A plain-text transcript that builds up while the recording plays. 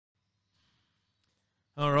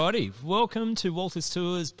Alrighty, welcome to Walters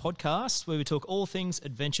Tours podcast, where we talk all things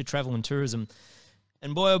adventure, travel and tourism.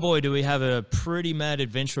 And boy, oh boy, do we have a pretty mad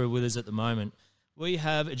adventurer with us at the moment. We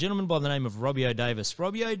have a gentleman by the name of Robbie O'Davis.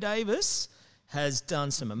 Robbie O'Davis has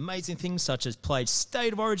done some amazing things, such as played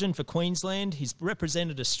State of Origin for Queensland. He's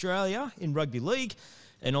represented Australia in rugby league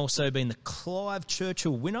and also been the Clive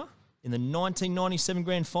Churchill winner in the 1997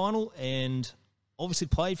 grand final and obviously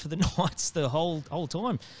played for the Knights the whole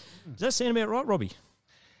time. Does that sound about right, Robbie?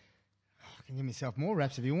 I can give myself more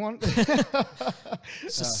raps if you want.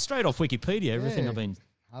 Straight off Wikipedia, everything I've been...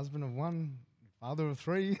 Husband of one, father of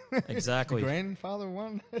three. Exactly. Grandfather of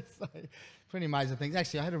one. So, pretty amazing things.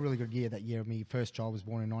 Actually, I had a really good year that year. My first child was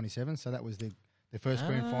born in 97, so that was the first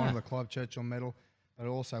grand final, the Clive Churchill medal. But I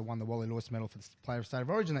also won the Wally Lewis medal for the Player of State of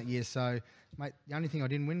Origin that year. So, mate, the only thing I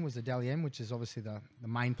didn't win was the Dally M, which is obviously the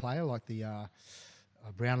main player, like the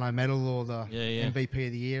Brownlow medal or the MVP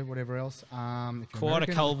of the year, whatever else. Quite a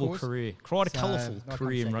colourful career. Quite a colourful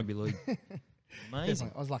career in rugby league. Amazing.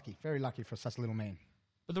 Definitely. I was lucky, very lucky for such a little man.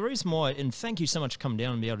 But the reason why, and thank you so much for coming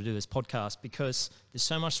down and be able to do this podcast, because there's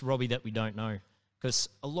so much Robbie that we don't know. Because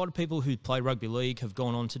a lot of people who play rugby league have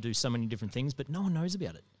gone on to do so many different things, but no one knows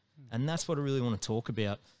about it. And that's what I really want to talk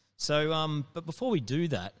about. So, but before we do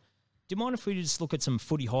that, do you mind if we just look at some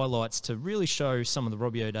footy highlights to really show some of the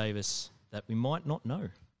Robbie O'Davis that we might not know?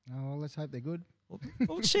 Oh, well, let's hope they're good.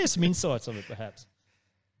 We'll share some insights of it, perhaps.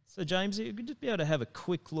 So, James, you could just be able to have a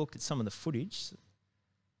quick look at some of the footage,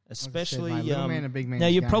 especially... Said, little man and big man now,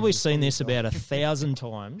 you've probably seen this about 1,000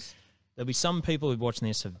 times. There'll be some people who are watching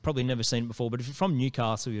this have probably never seen it before, but if you're from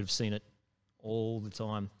Newcastle, you'd have seen it all the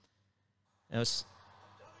time. Now,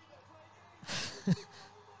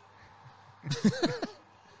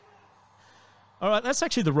 all right, that's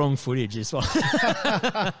actually the wrong footage, this one.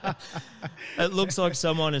 It looks like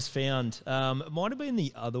someone has found. It might have been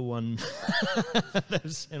the other one that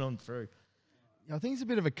was sent on through. I think it's a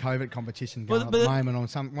bit of a COVID competition going at the moment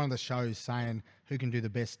on one of the shows saying who can do the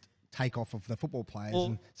best takeoff of the football players. Well,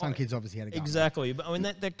 and some kids obviously had a go. Exactly. But I mean,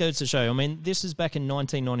 that goes to show. I mean, this is back in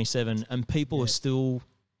 1997 and people are still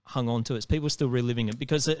hung on to it. People are still reliving it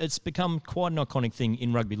because it's become quite an iconic thing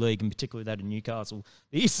in rugby league, and particularly that in Newcastle.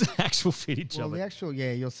 There's actual footage of it.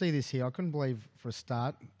 You'll see this here. I couldn't believe for a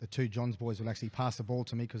start the two Johns boys would actually pass the ball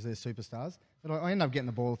to me because they're superstars. But I end up getting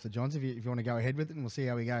the ball off the Johns if you want to go ahead with it, and we'll see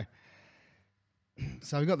how we go.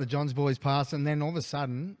 So we got the Johns boys pass, and then all of a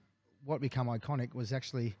sudden, what became iconic was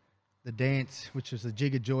actually the dance, which was the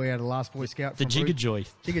Jigger Joy out of the Last Boy Scout. The Jigger Joy.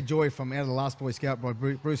 Jigger Joy from out of the Last Boy Scout by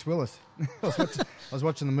Bruce Willis. I was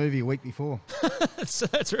watching the movie a week before. So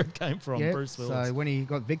that's where it came from, Bruce Willis. So when he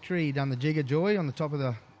got victory, he done the Jigger Joy on the top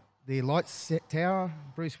of the lights tower.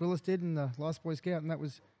 Bruce Willis did in the Last Boy Scout, and that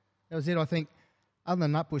was it. I think other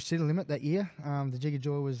than Nutbush City Limit that year, the Jigger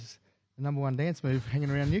Joy was the number one dance move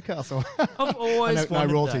hanging around Newcastle. I've always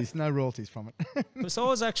wondered no royalties from it. So I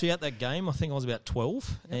was actually at that game. I think I was about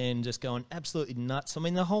 12 and just going absolutely nuts. I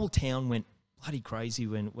mean, the whole town went bloody crazy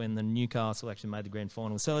when the Newcastle actually made the grand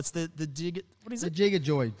final. So it's the Jigger... What is it? The Jigger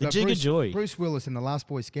Joy. The Jigger Joy. Bruce Willis in the Last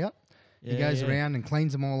Boy Scout. He goes around and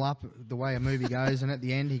cleans them all up the way a movie goes. And at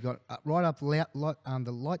the end, he got right up the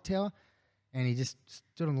light tower. And he just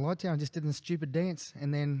stood on the light tower and just did the stupid dance.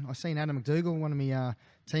 And then I seen Adam McDougall, one of my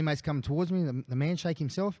teammates, come towards me, the man shake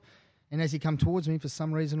himself. And as he come towards me, for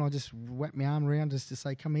some reason, I just whacked my arm around just to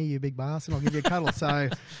say, "Come here, you big bass," and I'll give you a cuddle. So,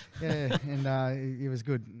 yeah, and it was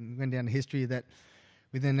good. Went down to history that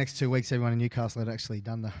within the next 2 weeks, everyone in Newcastle had actually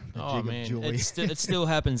done the Jigger Joy. It still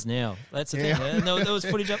happens now. That's the thing. Yeah. There was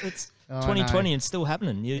footage up. It's 2020 and it's still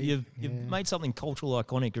happening. You've made something cultural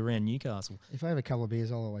iconic around Newcastle. If I have a couple of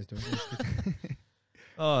beers, I'll always do it.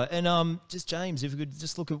 And just James, if we could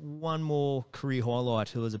just look at one more career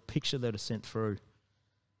highlight. There was a picture that was sent through.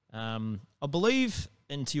 I believe,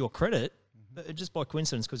 and to your credit, just by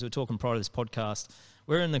coincidence, because we were talking prior to this podcast,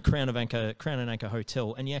 we're in the Crown and Anchor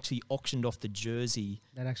Hotel, and you actually auctioned off the jersey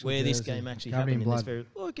where this game actually happened.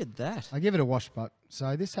 Look at that. I give it a wash, but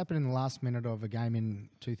so this happened in the last minute of a game in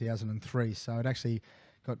 2003. So it actually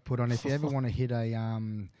got put on. If you ever want to hit a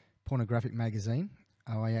pornographic magazine,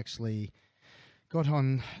 I actually got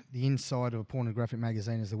on the inside of a pornographic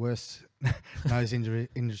magazine as the worst nose injury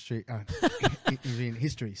in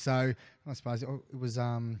history. So I suppose it was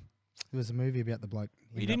a movie about the bloke.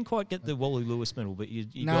 You didn't quite get the Wally Lewis medal, but you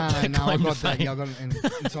got that. No, I got that. Yeah, I got it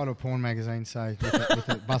inside of a porn magazine, so with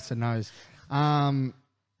a busted nose. And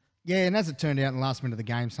as it turned out, in the last minute of the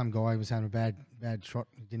game, some guy was having a bad shot.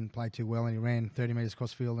 He didn't play too well, and he ran 30 metres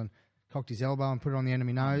across field and cocked his elbow and put it on the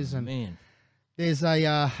enemy nose. And man. There's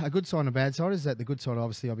a good side and a bad side. Is that the good side?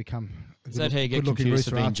 Obviously, I become is that how you get confused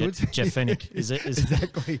for being Jeff Fennick? Is it?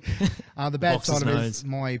 Exactly. The bad side of it nose. is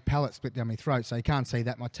my palate split down my throat, so you can't see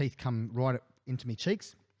that. My teeth come right into my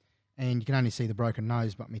cheeks, and you can only see the broken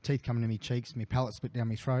nose, but my teeth come into my cheeks, my palate split down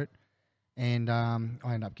my throat, and I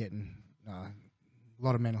end up getting a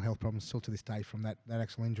lot of mental health problems still to this day from that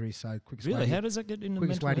actual injury. So really, how does that get into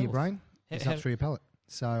quickest mental way to health? your brain is up through your palate.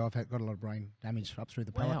 So I've got a lot of brain damage up through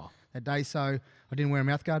the palate that day. So I didn't wear a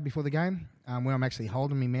mouth guard before the game. Where I'm actually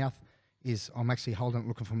holding my mouth is I'm actually holding it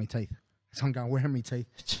looking for my teeth. So I'm going, where are my teeth?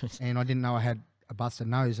 And I didn't know I had a busted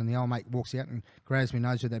nose. And the old mate walks out and grabs my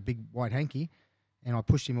nose with that big white hanky. And I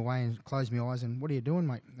pushed him away and closed my eyes. And what are you doing,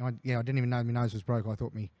 mate? I didn't even know my nose was broke. I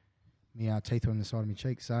thought my teeth were on the side of my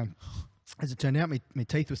cheek. So as it turned out, my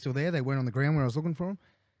teeth were still there. They weren't on the ground where I was looking for them.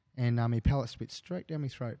 And my palate split straight down my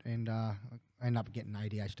throat. And I ended up getting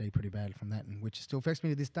ADHD pretty bad from that, and which still affects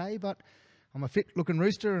me to this day. But I'm a fit-looking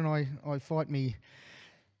rooster, and I fight me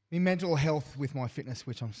mental health with my fitness,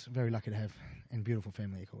 which I'm very lucky to have, and beautiful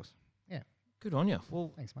family, of course. Yeah. Good on you.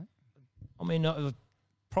 Well, thanks, mate. I mean,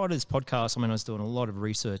 prior to this podcast, I was doing a lot of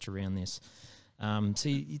research around this. So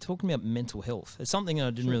you're talking about mental health. It's something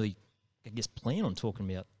I didn't really, plan on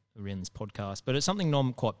talking about around this podcast, but it's something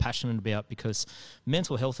I'm quite passionate about because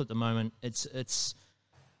mental health at the moment, it's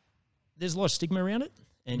there's a lot of stigma around it,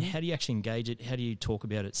 and how do you actually engage it? How do you talk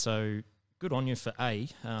about it? So good on you for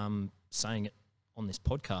saying it on this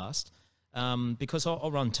podcast, because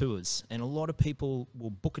I'll run tours, and a lot of people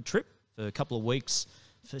will book a trip for a couple of weeks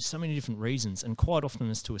for so many different reasons, and quite often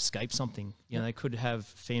it's to escape something. They could have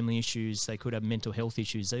family issues, they could have mental health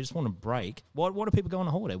issues, they just want to break. Why do people go on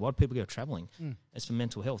a holiday? Why do people go travelling? It's for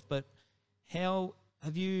mental health. But how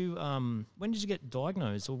have you, when did you get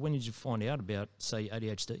diagnosed, or when did you find out about, say,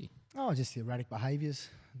 ADHD? Oh, just the erratic behaviours.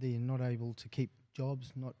 They're not able to keep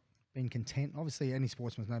jobs, not being content. Obviously, any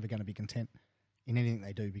sportsman's never going to be content in anything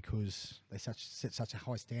they do because they set such a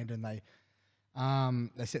high standard, and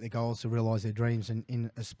they set their goals to realise their dreams. And in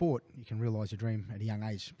a sport, you can realise your dream at a young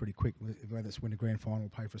age pretty quick, whether it's win a grand final,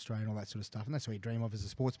 play for Australia, and all that sort of stuff. And that's what you dream of as a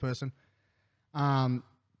sports person.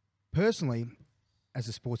 Personally, as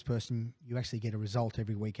a sports person, you actually get a result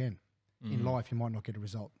every weekend. In life, you might not get a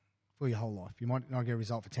result for your whole life. You might not get a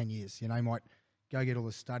result for 10 years. You might go get all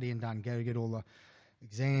the studying done, go get all the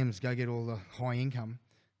exams, go get all the high income.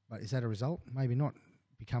 But is that a result? Maybe not.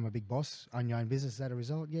 Become a big boss, own your own business, is that a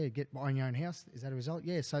result? Yeah. Own your own house, is that a result?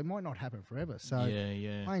 Yeah. So it might not happen forever. So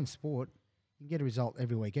playing sport, you can get a result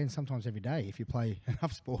every weekend, sometimes every day if you play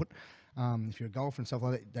enough sport. If you're a golfer and stuff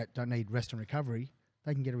like that don't need rest and recovery,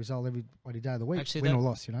 they can get a result every day of the week, actually, win or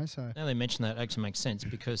loss, So now they mention that, actually makes sense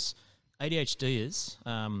because ADHD is,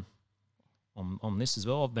 on this as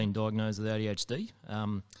well, I've been diagnosed with ADHD.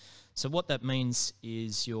 So what that means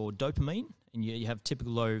is your dopamine, and you have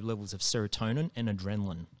typical low levels of serotonin and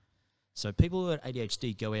adrenaline. So people who have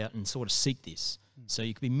ADHD go out and sort of seek this. So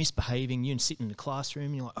you could be misbehaving, you sit in the classroom,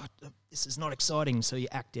 and you're like, oh, this is not exciting, so you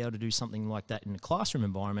act out to do something like that in a classroom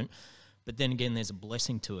environment. But then again, there's a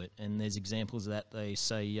blessing to it, and there's examples of that. They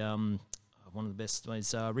say one of the best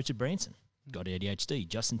ways, Richard Branson got ADHD,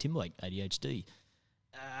 Justin Timberlake, ADHD.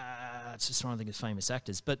 It's just trying to think of famous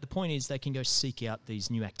actors. But the point is they can go seek out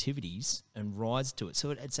these new activities and rise to it. So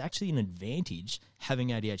it's actually an advantage having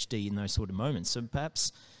ADHD in those sort of moments. So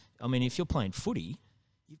perhaps, if you're playing footy,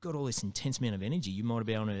 you've got all this intense amount of energy. You might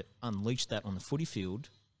be able to unleash that on the footy field.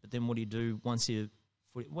 But then what do you do once you...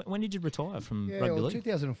 When did you retire from rugby league?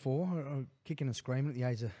 2004. I was kicking and screaming at the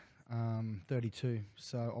age of 32.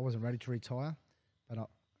 So I wasn't ready to retire. But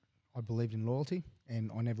I believed in loyalty,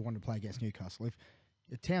 and I never wanted to play against Newcastle. If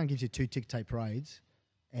the town gives you 2 tick-tape parades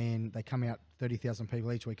and they come out 30,000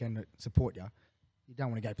 people each weekend to support you, you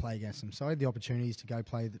don't want to go play against them. So I had the opportunities to go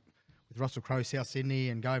play with Russell Crowe, South Sydney,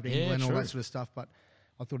 and go over to England, all that sort of stuff. But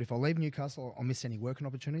I thought if I leave Newcastle, I'll miss any working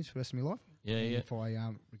opportunities for the rest of my life. If I,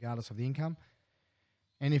 regardless of the income.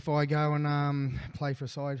 And if I go and play for a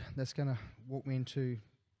side that's going to walk me into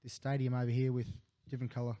this stadium over here with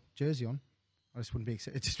different colour jersey on, I just wouldn't be.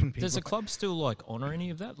 It just wouldn't be. Does the club still honour any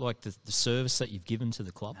of that, like the service that you've given to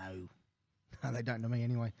the club? No, they don't to me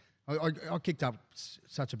anyway. I kicked up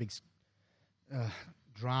such a big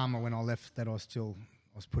drama when I left that I was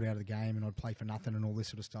put out of the game, and I'd play for nothing and all this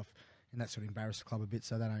sort of stuff, and that sort of embarrassed the club a bit.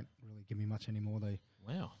 So they don't really give me much anymore. They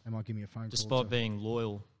might give me a phone call. Despite being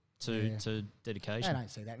loyal to dedication. They don't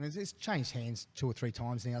see that, and it's changed hands 2 or 3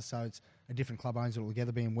 times now. So it's a different club owns it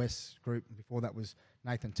altogether. Being West Group, before that was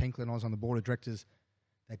Nathan Tinkler, and I was on the board of directors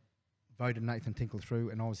that voted Nathan Tinkler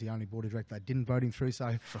through, and I was the only board of director that didn't vote him through. So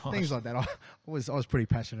Right. things like that. I was pretty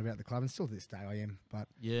passionate about the club, and still to this day I am. But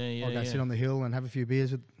I'll go sit on the hill and have a few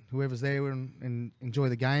beers with whoever's there and enjoy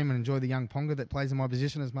the game and enjoy the young Ponga that plays in my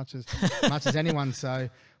position as much as anyone. So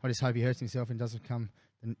I just hope he hurts himself and doesn't become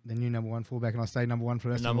the new number one fullback, and I stay number one for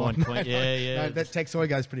the rest of Number my one life. point. Yeah. No, that Texoy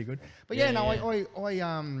goes pretty good. But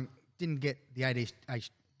I didn't get the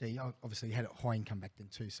ADHD. I obviously had a high income back then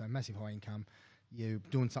too, so massive high income. You're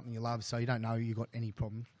doing something you love, so you don't know you got any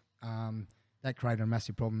problems. That created a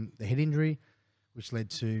massive problem. The head injury, which led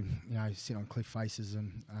to sitting on cliff faces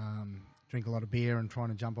and drink a lot of beer and trying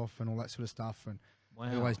to jump off and all that sort of stuff. And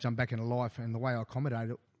I always jump back into life. And the way I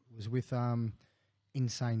accommodated it was with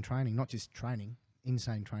insane training, not just training,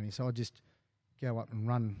 insane training. So I just go up and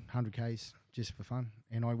run 100 Ks just for fun.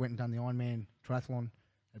 And I went and done the Ironman triathlon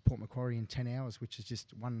at Port Macquarie in 10 hours, which is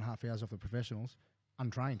just 1.5 hours off the professionals,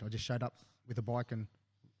 untrained. I just showed up with a bike and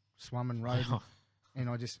swum and rode. And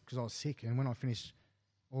I just, because I was sick. And when I finished,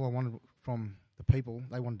 all I wanted from the people,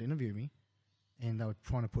 they wanted to interview me. And they were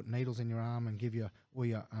trying to put needles in your arm and give you all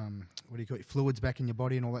your, your fluids back in your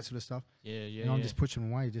body and all that sort of stuff. And I'm just pushing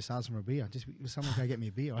them away, just asking for a beer. Just someone go get me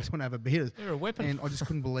a beer. I just want to have a beer. You're a weapon. And I just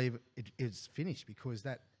couldn't believe it's finished, because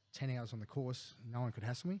that 10 hours on the course, no one could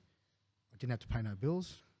hassle me. I didn't have to pay no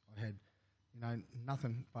bills. I had,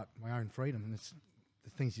 nothing but my own freedom. And it's the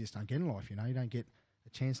things you just don't get in life, You don't get a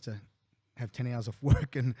chance to have 10 hours off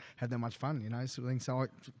work and have that much fun, sort of thing. So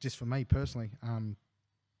just for me personally,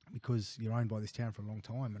 because you're owned by this town for a long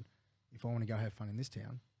time, and if I want to go have fun in this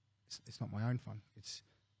town, it's not my own fun. It's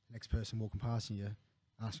the next person walking past and you're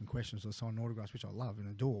asking questions or signing autographs, which I love and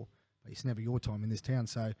adore, but it's never your time in this town.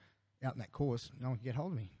 So out in that course, no one can get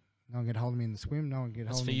hold of me. No one can get hold of me in the swim. No one can get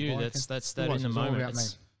hold of me. That's for you. That's that in the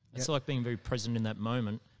moment. It's like being very present in that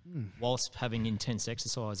moment, whilst having intense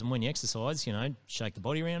exercise. And when you exercise, shake the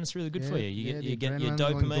body around. It's really good for you. You get your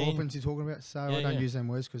dopamine. Endorphins you're talking about. So I don't use them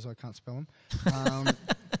words because I can't spell them.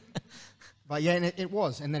 But yeah, and it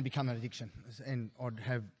was, and then it became an addiction. And I'd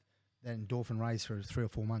have that endorphin raise for 3 or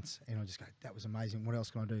 4 months, and I'd just go, that was amazing. What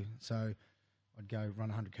else can I do? So I'd go run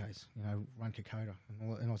 100 Ks, run Kokoda,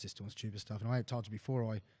 and I was just doing stupid stuff. And I had told you before,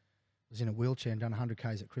 I was in a wheelchair and done 100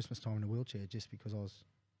 Ks at Christmas time in a wheelchair just because I was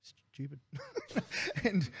stupid.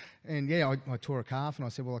 and yeah, I tore a calf, and I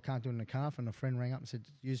said, well, I can't do it in a calf. And a friend rang up and said,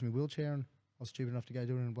 use my wheelchair, and I was stupid enough to go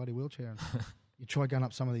do it in a bloody wheelchair. And you try going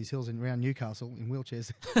up some of these hills around Newcastle in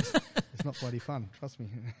wheelchairs. It's not bloody fun, trust me.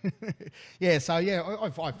 I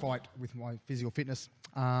fight with my physical fitness,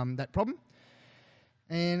 that problem.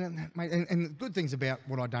 And the good things about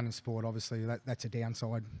what I've done in sport, obviously, that's a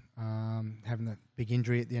downside, having the big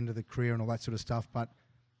injury at the end of the career and all that sort of stuff. But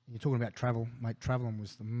you're talking about travel, mate, travelling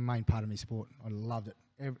was the main part of my sport. I loved it.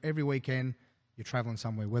 Every weekend, you're travelling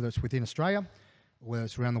somewhere, whether it's within Australia or whether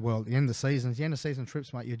it's around the world. At the end of the season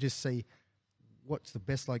trips, mate, you just see what's the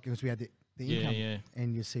best, because we had the income,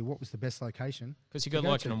 and you see what was the best location. Because you got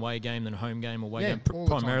like an away game, then a home game, away game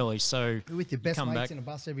primarily. So you're with your best mates in a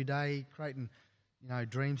bus every day, creating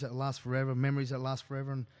dreams that last forever, memories that last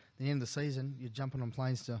forever. And at the end of the season, you're jumping on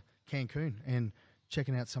planes to Cancun and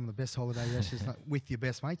checking out some of the best holiday dashes with your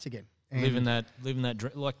best mates again. And living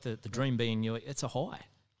that like the dream being it's a high.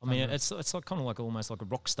 I mean, it's like kind of like almost like a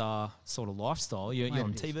rock star sort of lifestyle. You're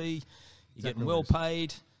on TV, you're getting well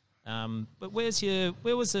paid. But where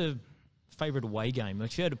was a favourite away game?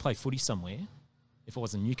 Like if you had to play footy somewhere, if it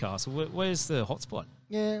wasn't Newcastle, where's the hot spot?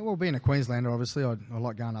 Yeah, well, being a Queenslander, obviously, I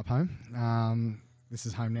like going up home. This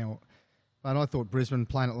is home now. But I thought Brisbane,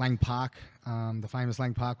 playing at Lang Park, the famous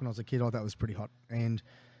Lang Park when I was a kid, I thought that was pretty hot. And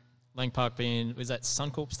Lang Park was that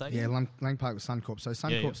Suncorp Stadium? Yeah, Lang Park was Suncorp. So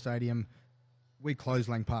Suncorp Stadium, we closed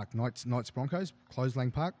Lang Park. Knights Broncos closed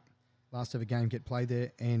Lang Park. Last ever game get played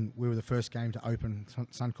there, and we were the first game to open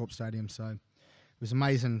Suncorp Stadium. So it was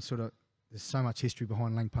amazing. There's so much history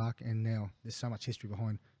behind Lang Park, and now there's so much history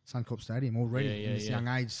behind Suncorp Stadium already in this young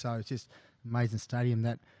age. So it's just an amazing stadium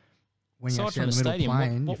that when you're actually in the middle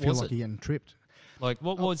playing, you feel like you're getting tripped. Like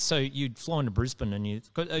what was so you'd fly into Brisbane, and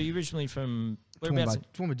are you originally from whereabouts?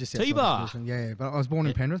 Toowoomba, just outside T-Bar. Yeah, but I was born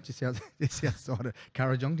in Penrith, just outside of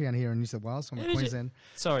Currajong down here in New South Wales. I'm in Queensland.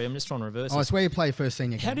 Sorry, I'm just trying to reverse. It's where you play first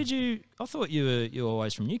senior game. How did you? I thought you were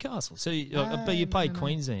always from Newcastle. So, but you played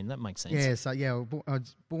Queensland. That makes sense. Yeah, so I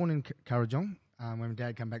was born in Currajong when my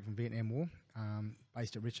dad came back from Vietnam War,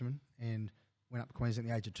 based at Richmond, and went up to Queensland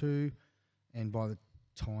at the age of 2, and by the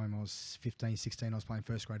time I was 15, 16, I was playing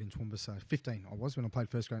first grade in Toowoomba. So 15 I was when I played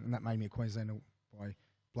first grade, and that made me a Queenslander by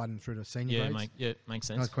blooding through to senior grades. Makes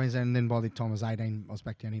North sense. Queensland, and then by the time I was 18, I was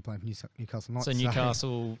back down here playing for Newcastle Knights. So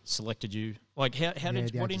Newcastle selected you. Like, why the didn't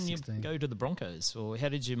age you of 16. go to the Broncos, or how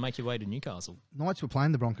did you make your way to Newcastle? Knights were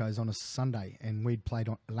playing the Broncos on a Sunday, and we'd played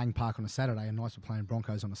on Lang Park on a Saturday, and Knights were playing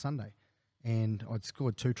Broncos on a Sunday. And I'd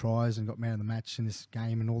scored 2 tries and got man of the match in this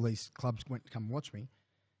game, and all these clubs went to come and watch me.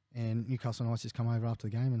 And Newcastle Knights just come over after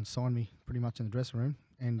the game and signed me pretty much in the dressing room.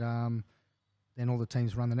 And then all the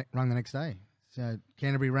teams rung the next day. So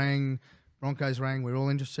Canterbury rang, Broncos rang. We're all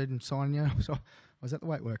interested in signing you. So was that the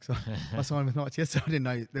way it works? So I signed with Knights yesterday. I didn't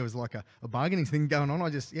know there was like a bargaining thing going on. I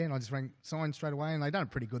just rang, signed straight away, and they done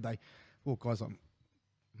it pretty good. They brought guys like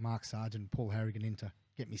Mark Sargent, Paul Harrigan in to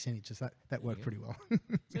get me signatures. That worked pretty well.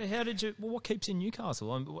 So how did you? Well, what keeps you in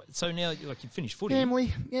Newcastle? So now, like, you finished footy.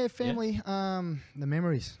 Family. The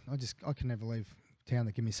memories. I can never leave town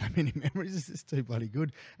that give me so many memories. It's just too bloody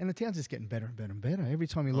good. And the town's just getting better and better and better. Every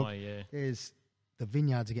time you look, there's the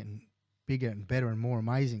vineyards are getting bigger and better and more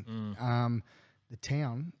amazing. The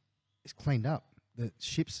town is cleaned up. The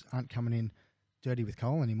ships aren't coming in dirty with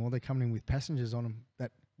coal anymore. They're coming in with passengers on them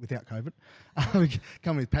that, without COVID,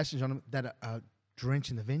 coming with passengers on them that are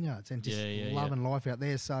drenching the vineyards and just loving life out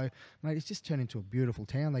there. So, mate, it's just turned into a beautiful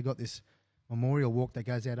town. They got this memorial walk that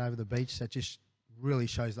goes out over the beach that just really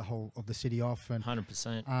shows the whole of the city off. And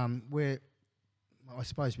 100%. Where I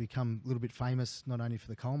suppose become a little bit famous, not only for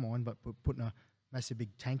the coal mine, but putting a massive big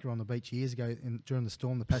tanker on the beach years ago during the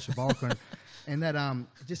storm, the Pasha Bulker, and that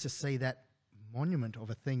just to see that monument of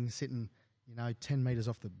a thing sitting, 10 metres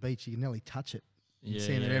off the beach, you can nearly touch it.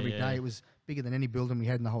 Seeing it every day. It was bigger than any building we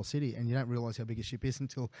had in the whole city, and you don't realise how big a ship is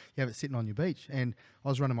until you have it sitting on your beach. And I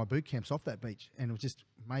was running my boot camps off that beach, and it was just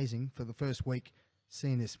amazing for the first week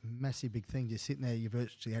seeing this massive big thing just sitting there. You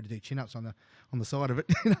virtually had to do chin-ups on the side of it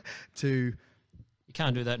to... You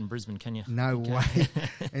can't do that in Brisbane, can you? No way.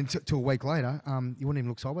 And to a week later, you wouldn't even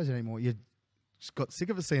look sideways anymore. You just got sick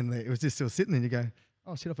of it seeing there. It was just still sitting there, and you go,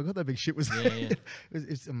 oh shit, I forgot that big shit was there.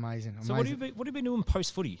 It's amazing. So what have you been doing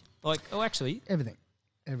post-footy? Like, actually... Everything.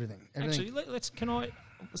 Actually, can I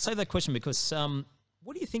say that question because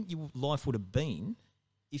what do you think your life would have been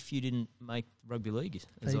if you didn't make rugby league?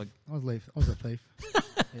 I was a thief.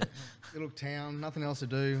 Little town, nothing else to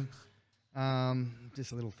do.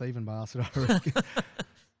 Just a little thieving bastard, I reckon.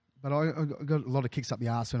 But I got a lot of kicks up the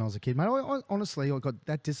arse when I was a kid, mate. Honestly, I got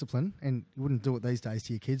that discipline, and you wouldn't do it these days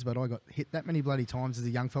to your kids, but I got hit that many bloody times as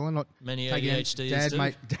a young fella. Not many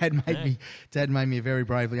ADHD. Dad made me a very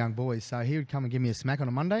brave young boy. So he would come and give me a smack on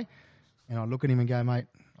a Monday, and I'd look at him and go, mate,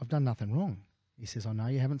 I've done nothing wrong. He says, I know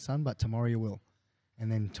you haven't, son, but tomorrow you will.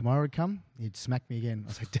 And then tomorrow would come, he'd smack me again. I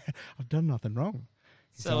was like, Dad, I've done nothing wrong.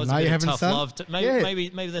 So it's a bit of tough love. Maybe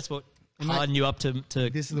that's what hardened you up to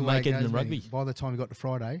this is the make way it in the rugby. By the time you got to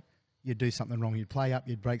Friday, you'd do something wrong. You'd play up,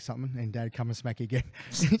 you'd break something, and Dad would come and smack you again.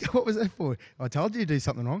 What was that for? I told you to do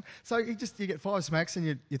something wrong. So you get 5 smacks, and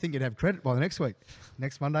you think you'd have credit by the next week.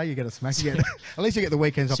 Next Monday, you get a smack. At least you get the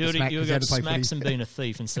weekends off the smack. You got smacks and being a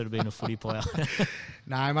thief instead of being a footy player.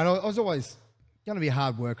 No, mate, I was always going to be a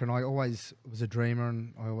hard worker, and I always was a dreamer,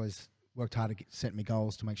 and I always worked hard to set me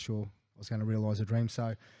goals to make sure I was going to realise a dream.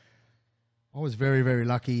 So I was very, very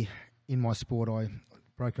lucky in my sport. I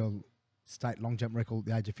broke a state long jump record at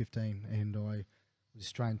the age of 15, and I was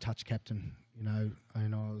Australian touch captain, and I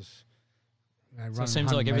was so it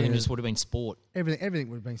seems like everything just would have been sport. Everything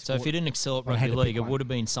would have been sport. So if you didn't excel at rugby league, it would have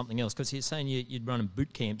been something else. Because you're saying you'd run in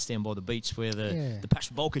boot camps down by the beach where the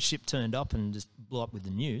Pasha Bulker ship turned up and just blew up with the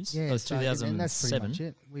news. Yeah, that was 2007. And that's pretty much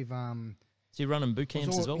it. We've so you're running boot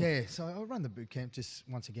camps as well? Yeah, so I run the boot camp just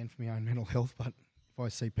once again for my own mental health. But if I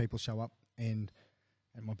see people show up and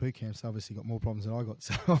at my boot camps, obviously got more problems than I got,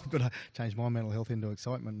 so I've got to change my mental health into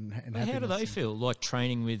excitement and happiness. How do they feel like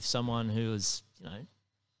training with someone who is,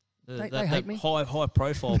 they hate me. high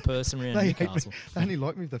profile person around Newcastle? They only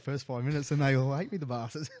like me for the first 5 minutes, and they all hate me, the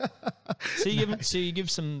bastards. So you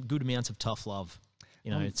give some good amounts of tough love.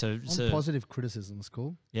 Positive criticism is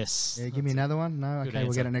cool. Yes. Yeah, give me another one. No, okay,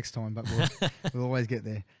 we'll get it next time, but we'll always get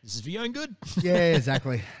there. This is for your own good. Yeah,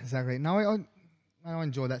 exactly. No, I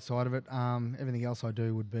enjoy that side of it. Everything else I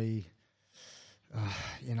do would be,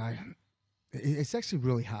 it's actually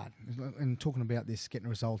really hard. And talking about this, getting a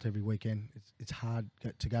result every weekend, it's hard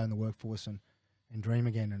to go in the workforce and dream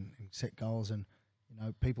again and set goals. And,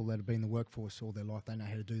 people that have been in the workforce all their life, they know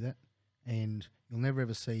how to do that. And you'll never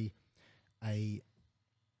ever see a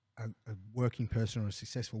working person or a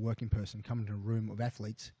successful working person come into a room of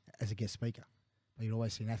athletes as a guest speaker. But you'd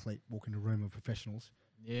always see an athlete walk into a room of professionals.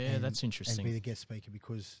 Yeah, that's interesting. And be the guest speaker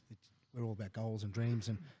because we're all about goals and dreams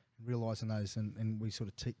and realising those, and we sort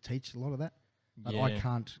of teach a lot of that. But I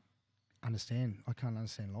can't understand. I can't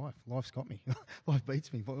understand life. Life's got me. Life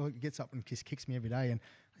beats me. It gets up and kicks me every day. And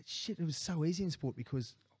shit, it was so easy in sport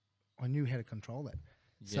because I knew how to control that.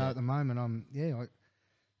 Yeah. So at the moment,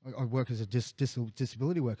 I work as a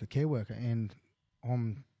disability worker, care worker, and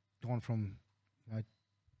I'm gone from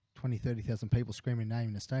 20, 30,000 people screaming name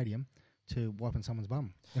in a stadium to wiping someone's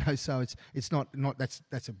bum. So it's not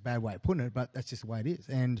that's a bad way of putting it, but that's just the way it is.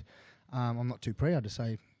 And I'm not too proud to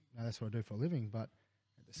say that's what I do for a living, but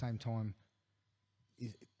at the same time,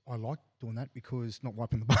 I like doing that because not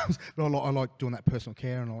wiping the bums, but I like doing that personal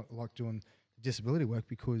care, and I like doing disability work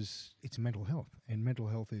because it's mental health, and mental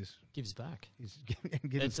health gives back. It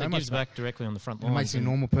gives back directly on the front line. It makes me a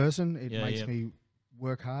normal person. It makes me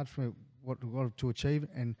work hard for what to achieve,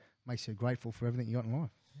 and makes you grateful for everything you got in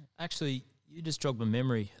life. Actually, you just jogged my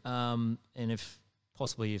memory, and if they're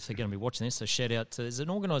going to be watching this, so shout out to, there's an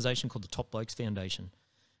organisation called the Top Blokes Foundation.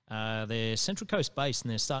 They're Central Coast based,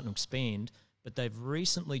 and they're starting to expand, but they've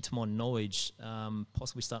recently, to my knowledge,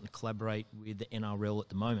 possibly starting to collaborate with the NRL at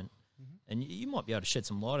the moment. Mm-hmm. And you might be able to shed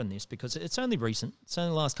some light on this because it's only recent. It's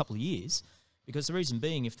only the last couple of years. Because the reason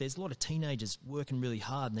being, if there's a lot of teenagers working really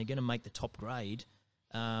hard and they're going to make the top grade,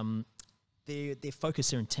 their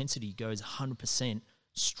focus, their intensity goes 100%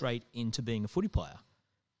 straight into being a footy player.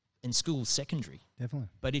 And school's secondary. Definitely.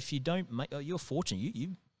 But if you don't make, you're fortunate.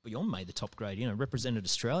 You made the top grade. Represented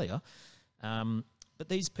Australia. But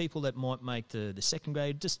these people that might make the second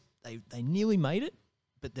grade, just they nearly made it,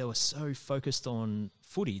 but they were so focused on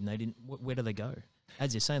footy, and they didn't. Where do they go?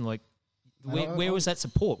 As you're saying, like, where was that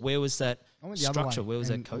support? Where was that structure? Where was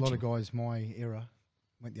that coaching? A lot of guys my era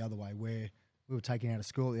went the other way, where we were taken out of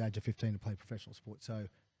school at the age of 15 to play professional sport. So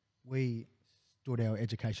we stood our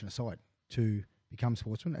education aside to become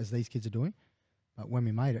sportsmen, as these kids are doing. But when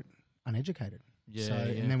we made it, uneducated.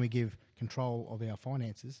 And then we give control of our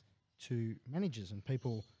finances to managers and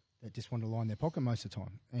people that just want to line their pocket most of the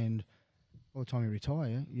time. And by the time you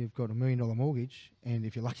retire, you've got $1 million mortgage, and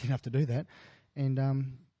if you're lucky enough to do that, and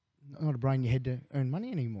not a brain in your head to earn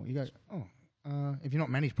money anymore. You go, if you're not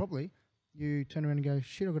managed properly, you turn around and go,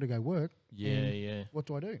 shit, I've got to go work. What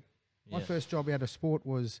do I do? My first job out of sport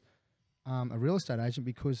was a real estate agent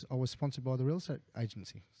because I was sponsored by the real estate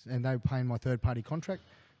agency, and they were paying my third-party contract.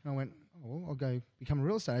 And I went, I'll go become a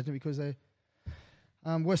real estate agent because they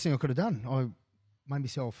worst thing I could have done. I made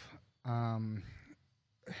myself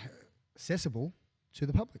accessible to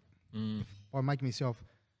the public by making myself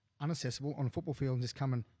unaccessible on a football field and just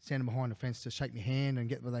come and stand behind a fence to shake my hand and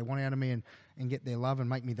get what they want out of me and get their love and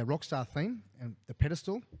make me the rock star theme and the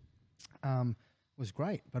pedestal was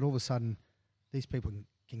great. But all of a sudden, these people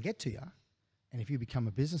can get to you, and if you become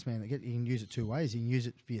a businessman, you can use it two ways. You can use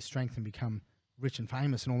it for your strength and become rich and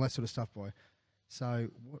famous and all that sort of stuff. So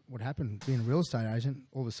what happened, being a real estate agent,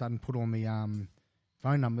 all of a sudden put all my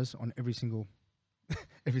phone numbers on every single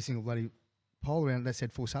bloody pole around that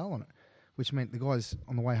said for sale on it, which meant the guys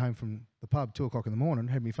on the way home from the pub, 2 o'clock in the morning,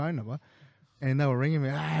 had my phone number, and they were ringing me,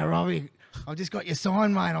 hey, Robbie, I've just got your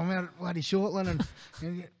sign, mate. I'm out at bloody Shortland,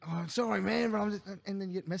 and I'm sorry, man, but and then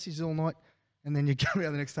you get messages all night, and then you go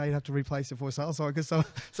out the next day, you have to replace the for sale sign because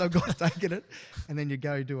some guy's taken it, and then you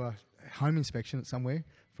go do a home inspection somewhere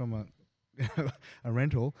from a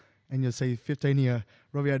rental, and you'll see 15 of your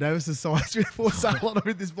Robbie O'Davis' signs for sale on it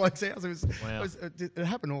at this bloke's house. It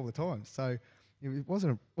happened all the time, so it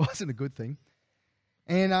wasn't a good thing.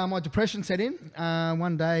 And my depression set in.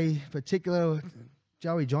 One day, particular,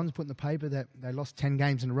 Joey Johns put in the paper that they lost 10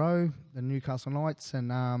 games in a row, the Newcastle Knights,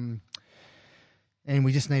 and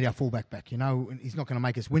we just need our fullback back. He's not going to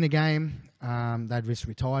make us win a game. They'd just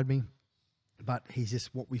retired me, but he's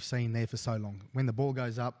just what we've seen there for so long. When the ball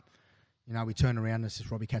goes up, we turn around and it's just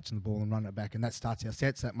Robbie catching the ball and running it back, and that starts our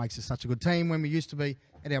sets. That makes us such a good team when we used to be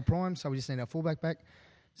at our prime, so we just need our fullback back.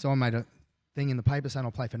 So I made a thing in the paper saying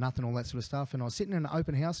I'll play for nothing, all that sort of stuff, and I was sitting in an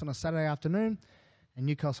open house on a Saturday afternoon, and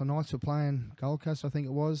Newcastle Knights were playing Gold Coast, I think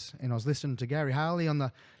it was, and I was listening to Gary Harley on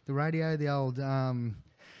the radio, the old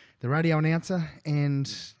the radio announcer, and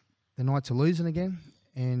the Knights are losing again,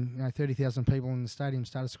 and 30,000 people in the stadium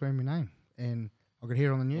started screaming my name, and I could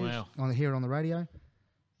hear it on the news, I hear it on the radio.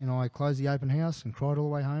 And I closed the open house and cried all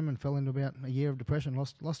the way home and fell into about a year of depression.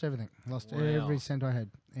 Lost everything. Lost every cent I had.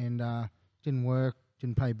 And didn't work,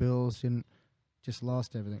 didn't pay bills, just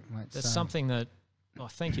lost everything, mate. That's something that,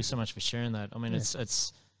 thank you so much for sharing that. I mean,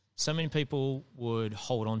 it's so many people would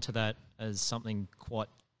hold on to that as something quite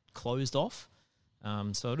closed off.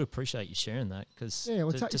 So I do appreciate you sharing that because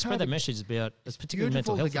to spread that message about, particularly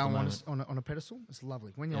mental health at the moment. On a pedestal, it's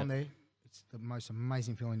lovely. When you're on there, it's the most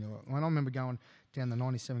amazing feeling in your life. When I remember going down the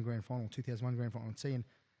 97 grand final, 2001 grand final, and seeing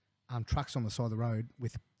trucks on the side of the road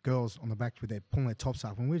with girls on the back with their pulling their tops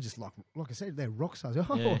up, and we're just like I said, they're rock stars.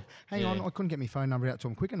 Oh, Yeah, hang on, I couldn't get my phone number out to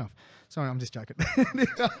them quick enough. Sorry, I'm just joking.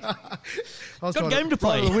 I was Got a game to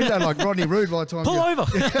play. The window like Rodney Roode by the time. Pull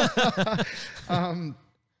over.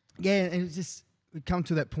 Yeah, and it's just we come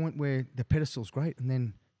to that point where the pedestal's great, and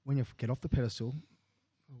then when you get off the pedestal,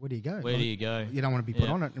 where do you go? Where do you go? You don't want to be put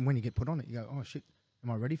on it, and when you get put on it, you go, oh shit, am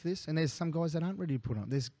I ready for this? And there's some guys that aren't ready to put on it.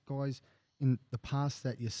 There's guys in the past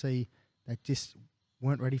that you see that just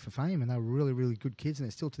weren't ready for fame, and they were really, really good kids, and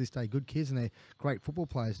they're still to this day good kids, and they're great football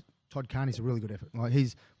players. Todd Carney's a really good effort. Like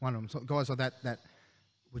he's one of them. So guys like that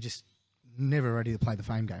were just never ready to play the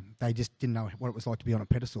fame game. They just didn't know what it was like to be on a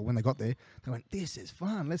pedestal. When they got there, they went, "This is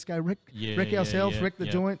fun. Let's go wreck ourselves, wreck the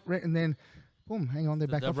joint," and then boom, hang on, they're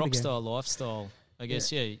back off rock again. star lifestyle, I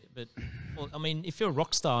guess. Yeah, but well, I mean, if you're a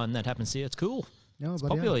rock star and that happens to you, it's cool. No, it's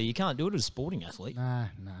popular. You can't do it as a sporting athlete. No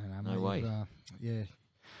no way. Yeah.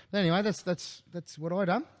 But anyway, that's what I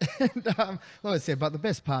done. And, like I said, but the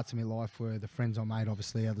best parts of my life were the friends I made,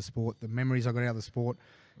 obviously, out of the sport, the memories I got out of the sport,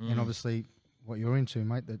 and obviously what you're into,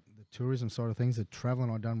 mate, the tourism side of things, the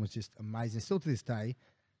travelling I done was just amazing. Still to this day,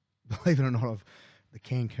 believe it or not, of the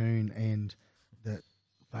Cancun and the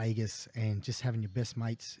Vegas and just having your best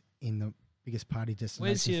mates in the biggest party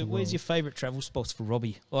destinations. Where's your favourite travel spots for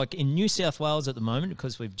Robbie? Like in New South Wales at the moment,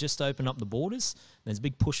 because we've just opened up the borders. There's a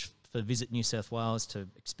big push for Visit New South Wales to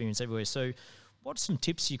experience everywhere. So what's some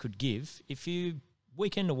tips you could give if you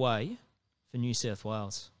weekend away for New South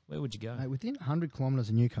Wales? Where would you go? Mate, within 100 kilometres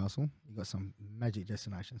of Newcastle, you've got some magic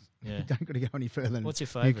destinations. Yeah. You don't got to go any further than What's your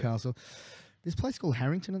favourite? Newcastle. There's a place called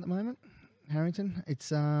Harrington at the moment. Harrington.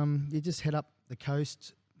 It's you just head up the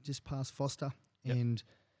coast just past Foster, and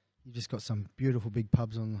you just got some beautiful big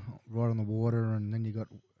pubs right on the water, and then you got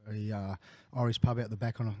a Irish pub out the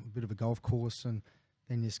back on a bit of a golf course, and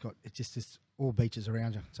then it's just all beaches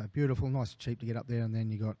around you. So beautiful, nice and cheap to get up there, and then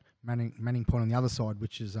you got Manning Point on the other side,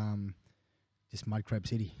 which is just Mud Crab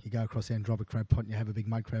City. You go across there and drop a crab pot, and you have a big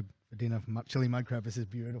mud crab for dinner, chili mud crab. This is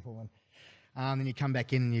beautiful. And then you come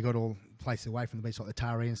back in, and you got all places away from the beach like the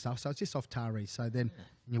Taree and stuff. So it's just off Taree. So then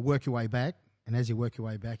you work your way back. And as you work your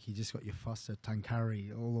way back, you just got your Foster,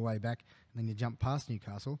 Tuncurry, all the way back. And then you jump past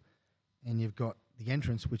Newcastle, and you've got the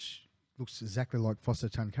entrance, which looks exactly like Foster,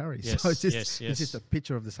 Tuncurry. Yes, so it's just a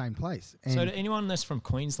picture of the same place. And so to anyone that's from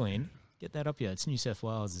Queensland, get that up here. It's New South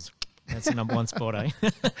Wales. That's the number one spot, eh?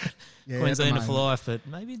 Queenslander for life. But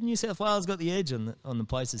maybe New South Wales got the edge on the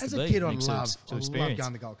places as to be. As a kid, I love going to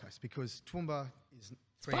the Gold Coast because Toowoomba is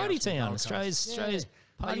party town. Australia's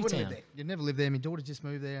party town. You never live there. My daughter just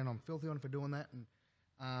moved there, and I'm filthy on her for doing that.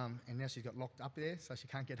 And now she's got locked up there, so she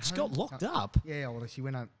can't get home. She got locked up? Yeah, well, she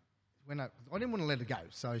went up. I didn't want to let her go,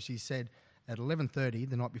 so she said at 11:30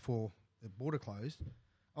 the night before the border closed,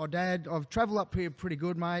 "Oh, Dad, I've travelled up here pretty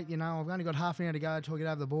good, mate. You know, I've only got half an hour to go till I get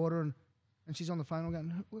over the border." And she's on the phone. I'm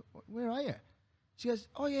going, "Where are you?" She goes,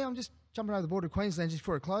 "Oh, yeah, I'm just jumping over the border to Queensland just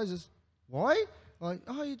before it closes." Why? Like,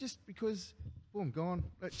 "Oh, you just because." Boom, gone.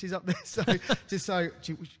 She's up there. So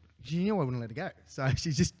she knew I wouldn't let her go. So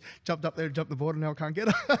she just jumped up there, jumped the border, and now I can't get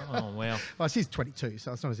her. Oh, wow. Well, she's 22,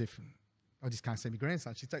 so it's not as if I just can't see my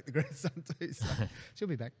grandson. She'll take the grandson too, so she'll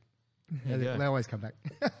be back. They always come back.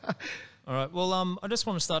 All right. Well, I just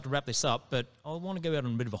want to start to wrap this up, but I want to go out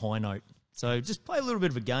on a bit of a high note. So just play a little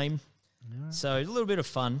bit of a game. Right. So a little bit of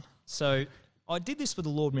fun. So I did this with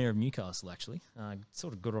the Lord Mayor of Newcastle, actually.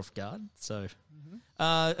 Sort of got off guard. So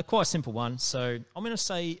a quite simple one. So I'm going to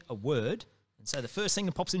say a word and say the first thing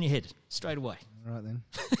that pops in your head straight away. All right, then.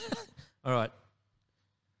 All right.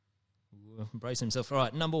 Brace himself. All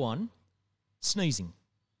right, number one, sneezing.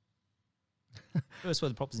 First word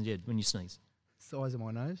that pops in your head when you sneeze. Size of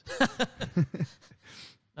my nose.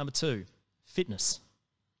 Number two, fitness.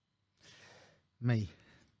 Me.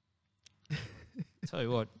 Tell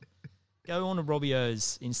you what. Go on to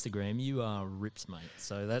Robbio's Instagram. You are ripped, mate.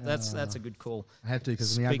 So that's a good call. I have to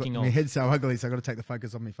because my head's so ugly, so I've got to take the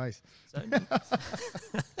focus off my face. So,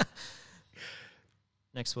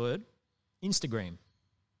 next word, Instagram.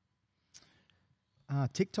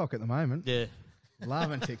 TikTok at the moment. Yeah.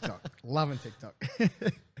 Loving TikTok. Loving TikTok.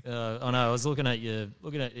 I know. I was looking at you.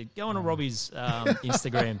 Go on to Robbie's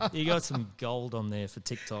Instagram. You got some gold on there for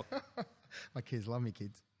TikTok. My kids love me,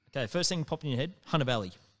 kids. Okay, first thing popping in your head, Hunter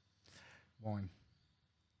Valley. Wine.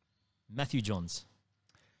 Matthew Johns.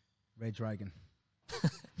 Reg Reagan.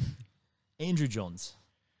 Andrew Johns.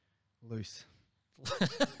 Loose.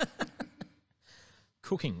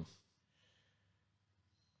 Cooking.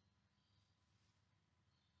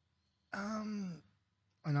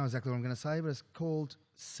 I know exactly what I'm going to say, but it's called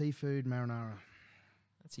seafood marinara.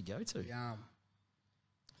 That's your go-to. Yum.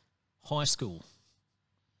 High school.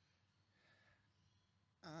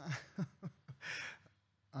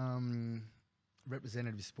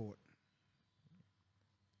 Representative sport.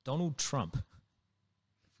 Donald Trump.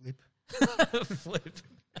 Flip. Flip.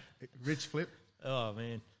 Rich Flip. Oh,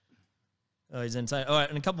 man. Oh, he's insane. All right,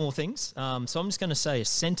 and a couple more things. So I'm just going to say a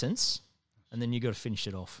sentence, and then you got to finish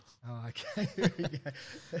it off. Oh, okay.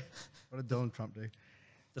 What did Donald Trump do?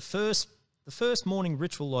 The first morning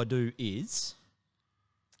ritual I do is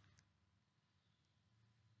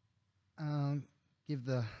give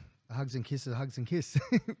the hugs and kisses a hugs and kiss.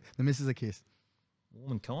 The missus a kiss.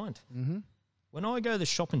 warm and kind. Mm-hmm. When I go to the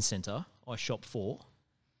shopping centre, I shop for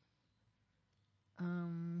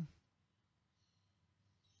I'm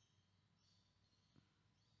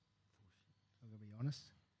gonna be honest.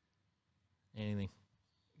 anything.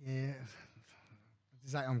 Yeah.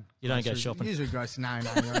 You don't go shopping. Usually gross. No.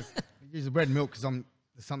 Usually bread and milk because there's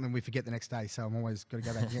something we forget the next day, so I'm always got to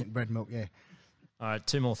go back and get bread and milk. Yeah. All right,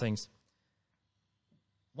 two more things.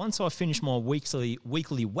 Once I finish my weekly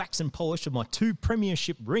wax and polish of my 2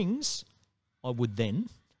 premiership rings, I would then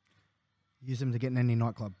Use them to get in any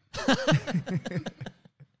nightclub.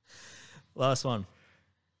 Last one.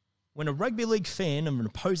 When a rugby league fan of an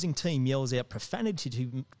opposing team yells out profanity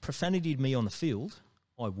to me on the field,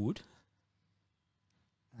 I would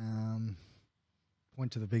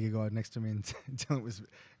Point to the bigger guy next to me and tell it was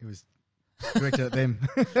directed at them.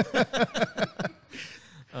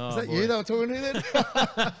 Is that you they were talking to then?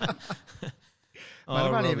 Mate,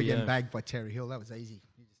 I've only ever getting bagged by Terry Hill. That was easy.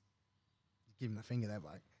 You just give him the finger, that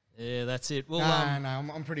bloke. Yeah, that's it. Well, no,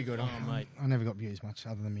 I'm pretty good. Mate. I never got abused much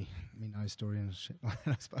other than me nose story and shit like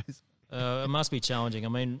that, I suppose. It must be challenging. I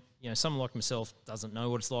mean, someone like myself doesn't know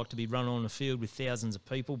what it's like to be run on a field with thousands of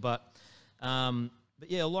people. But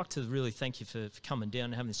yeah, I'd like to really thank you for coming down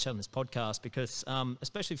and having this chat on this podcast because,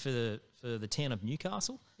 especially for the town of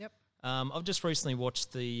Newcastle. Yep. I've just recently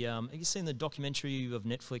watched have you seen the documentary of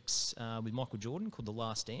Netflix with Michael Jordan called The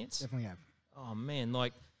Last Dance? Definitely have. Oh, man,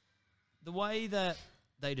 like the way that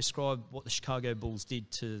they describe what the Chicago Bulls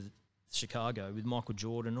did to Chicago with Michael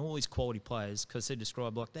Jordan and all these quality players, because they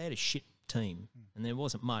described like they had a shit team and there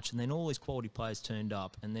wasn't much, and then all these quality players turned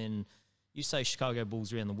up, and then you say Chicago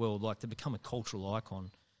Bulls around the world, like they become a cultural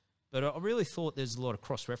icon. But I really thought there's a lot of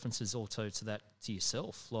cross-references also to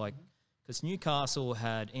yourself, like because Newcastle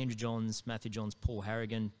had Andrew Johns, Matthew Johns, Paul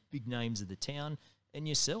Harrigan, big names of the town, and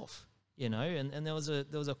yourself. And there was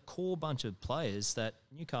a core bunch of players that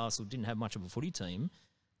Newcastle didn't have much of a footy team,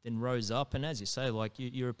 then rose up, and as you say, like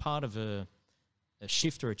you're a part of a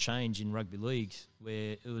shift or a change in rugby league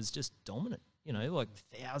where it was just dominant. Like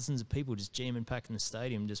thousands of people just jamming packed in the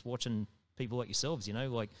stadium, just watching people like yourselves. You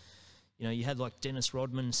had like Dennis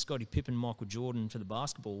Rodman, Scottie Pippen, Michael Jordan for the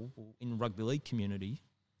basketball in the rugby league community.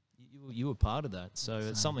 You were part of that, so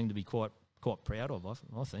it's something to be quite proud of,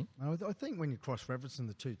 I think. I think when you cross-referencing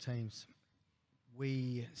the two teams,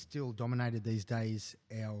 we still dominated these days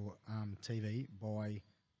our TV by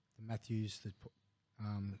the Matthews, the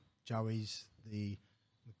Joeys, the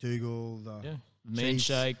McDougall, the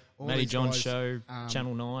Manshake, Matty John's show,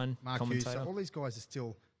 Channel 9, Mark commentator. Hughes, so all these guys are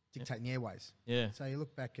still dictating the airways. Yeah. So you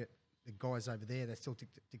look back at the guys over there, they still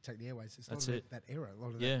dictate the airways. It's That's a lot it. of that era. A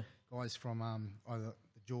lot of that guys from either the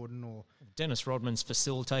Jordan or Dennis Rodman's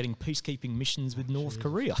facilitating peacekeeping missions with North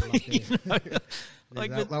Korea. They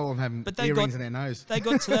all have earrings in their nose. They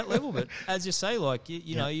got to that level, but as you say, like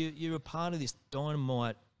you're a part of this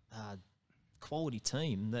dynamite quality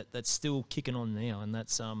team that's still kicking on now, and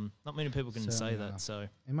that's not many people can say that. So,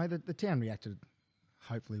 and mate, the town reacted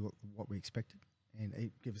hopefully what we expected, and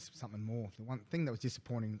it gives us something more. The one thing that was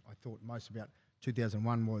disappointing, I thought most about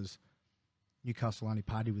 2001 was Newcastle only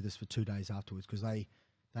partied with us for 2 days afterwards because they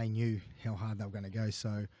knew how hard they were going to go.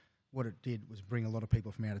 So what it did was bring a lot of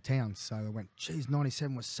people from out of town. So they went, geez,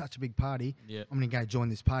 97 was such a big party. Yeah. I'm going to go join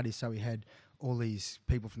this party. So we had all these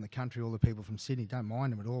people from the country, all the people from Sydney. Don't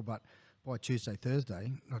mind them at all, but by Tuesday,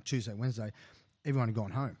 Wednesday, everyone had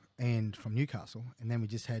gone home and from Newcastle. And then we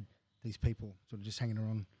just had these people sort of just hanging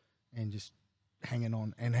around and just hanging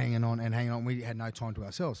on and hanging on and hanging on. We had no time to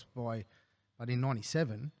ourselves. But in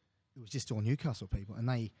 97, it was just all Newcastle people, and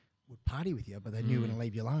they would party with you, but they knew when to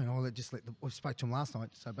leave you alone. Oh, I spoke to them last night,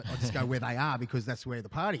 but I just go where they are because that's where the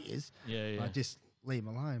party is. Yeah. I just leave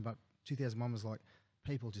them alone. But 2001 was like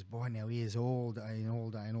people just biting our ears all day and all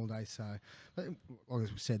day and all day. So, but like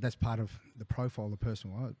I said, that's part of the profile of the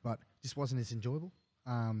person, right? But it just wasn't as enjoyable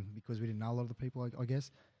because we didn't know a lot of the people, I guess.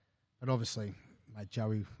 But obviously, mate,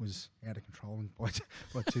 Joey was out of control by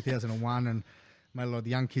 2001, and made a lot of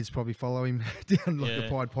the young kids probably follow him down like the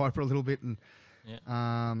Pied Piper a little bit. And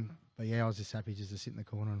but yeah, I was just happy just to sit in the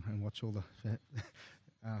corner and watch all the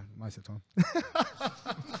most of the time.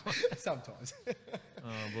 Sometimes. Oh,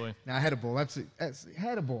 boy. No, I had a ball. Absolutely.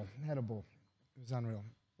 Had a ball. It was unreal.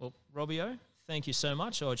 Well, Robbio, thank you so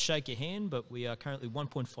much. I'd shake your hand, but we are currently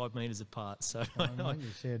 1.5 metres apart. So You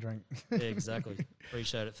share a drink. yeah, exactly.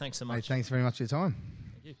 Appreciate it. Thanks so much. Hey, thanks very much for your time.